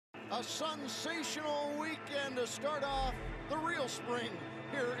A sensational weekend to start off the real spring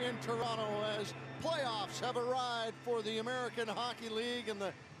here in Toronto as playoffs have arrived for the American Hockey League and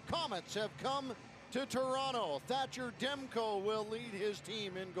the Comets have come to Toronto. Thatcher Demko will lead his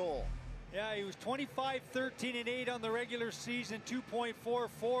team in goal. Yeah, he was 25, 13, and 8 on the regular season,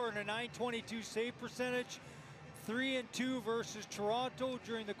 2.44 and a .922 save percentage. 3 and 2 versus Toronto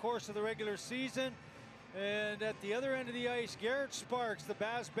during the course of the regular season. And at the other end of the ice, Garrett Sparks, the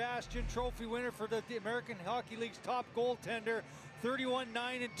Baz Bastion Trophy winner for the American Hockey League's top goaltender, 31,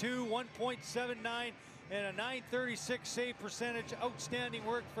 9 and 2, 1.79 and a .936 save percentage. Outstanding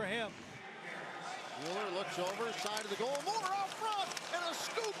work for him. Mueller looks over, side of the goal, Moore out front, and a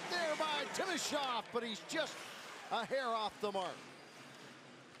scoop there by Timoshoff, but he's just a hair off the mark.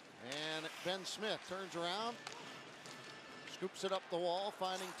 And Ben Smith turns around, scoops it up the wall,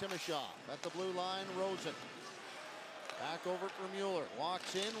 finding Timoshoff. At the blue line, Rosen. Back over for Mueller,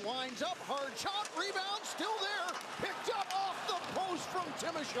 walks in, winds up, hard shot, rebound, still there, picked up off the post from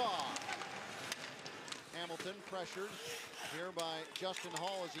Timoshoff. Hamilton pressured here by Justin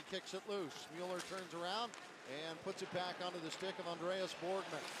Hall as he kicks it loose. Mueller turns around and puts it back onto the stick of Andreas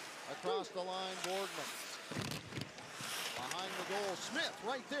Borgman. Across the line, Borgman. Behind the goal, Smith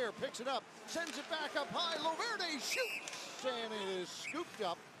right there, picks it up, sends it back up high. Loverde shoots, and it is scooped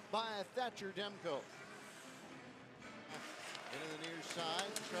up by Thatcher Demko. Into the near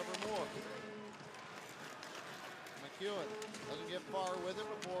side, Trevor Moore. McEwen doesn't get far with it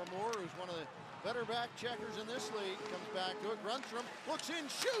before Moore, who's one of the better back checkers in this league, comes back to it. Grunstrom looks in,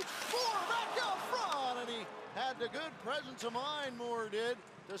 shoots, Moore back out front, and he had the good presence of mind, Moore did,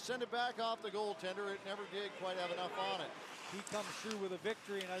 to send it back off the goaltender. It never did quite have enough on it. He comes through with a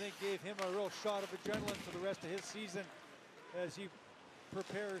victory, and I think gave him a real shot of adrenaline for the rest of his season as he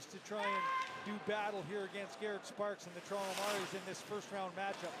prepares to try and do battle here against Garrett Sparks and the Toronto Marlies in this first round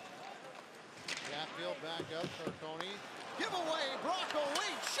matchup. Chatfield back up, Carconi. Giveaway, Bracco,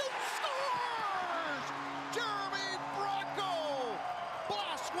 wait, shoots, scores! Jeremy Bracco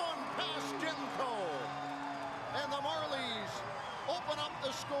blasts one past Demko. And the Marlies open up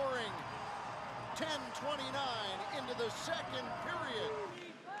the scoring. 10:29 into the second period.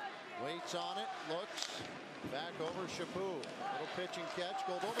 Waits on it, looks, back over Chaput. Little pitch and catch,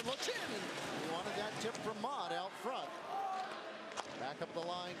 Goldobin looks in, and he wanted that tip from Mott out front. Back up the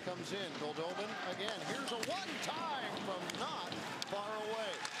line comes in, Goldobin again. Here's a one-time from not far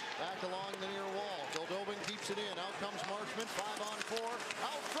away. Back along the near wall, Goldobin keeps it in. Out comes Marchment, 5-on-4.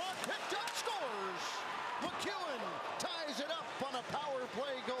 Out front, picked up, scores! McEwen ties it up on a power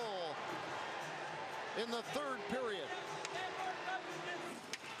play goal in the third period.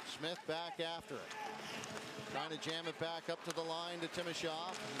 Smith back after it. Trying to jam it back up to the line to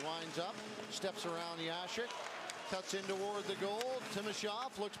Timoshoff. He winds up, steps around Yashik, cuts in toward the goal.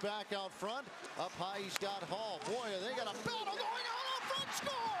 Timoshoff looks back out front. Up high, he's got Hall. Boy, they got a battle going on up front.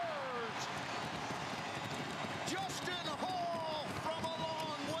 Scores! Justin Hall from a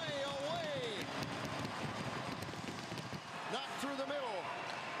long way away. Knocked through the middle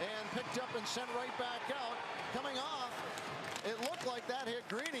and picked up and sent right back out. Coming off, it looked like that hit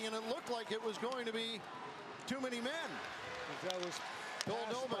Greening, and it looked like it was going to be too many men. That was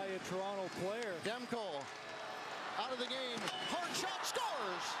passed by a Toronto player. Demko out of the game, hard shot,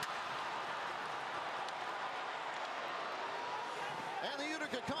 scores! And the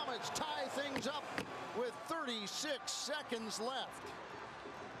Utica Comets tie things up with 36 seconds left.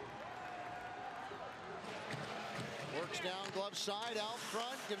 Works down glove side, out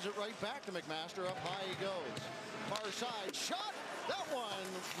front, gives it right back to McMaster. Up high he goes. Far side, shot! That one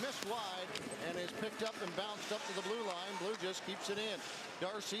missed wide and is picked up and bounced up to the blue line. Blue just keeps it in.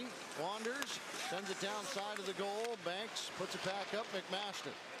 Darcy wanders, sends it down side of the goal. Banks puts it back up.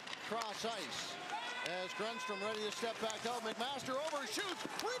 McMaster cross ice as Grunstrom ready to step back out. McMaster overshoots,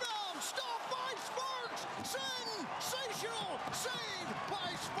 rebound, stopped by Sparks. Sensational save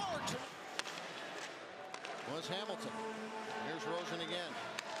by Sparks. Was Hamilton. Here's Rosen again.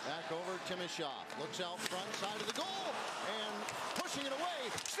 Back over Timoshoff. Looks out front, side of the goal, and pushing it away.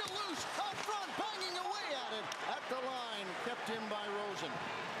 Still loose, out front, banging away at it. At the line, kept in by Rosen.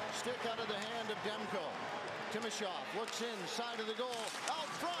 Stick out of the hand of Demko. Timoshoff looks in, side of the goal, out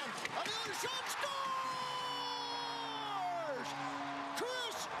front. Another shot, scores!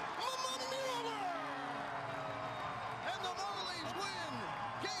 Chris Mueller! And the Marlies win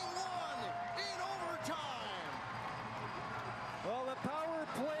Game 1 in overtime. Well, the power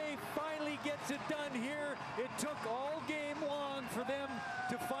play finally gets it done here.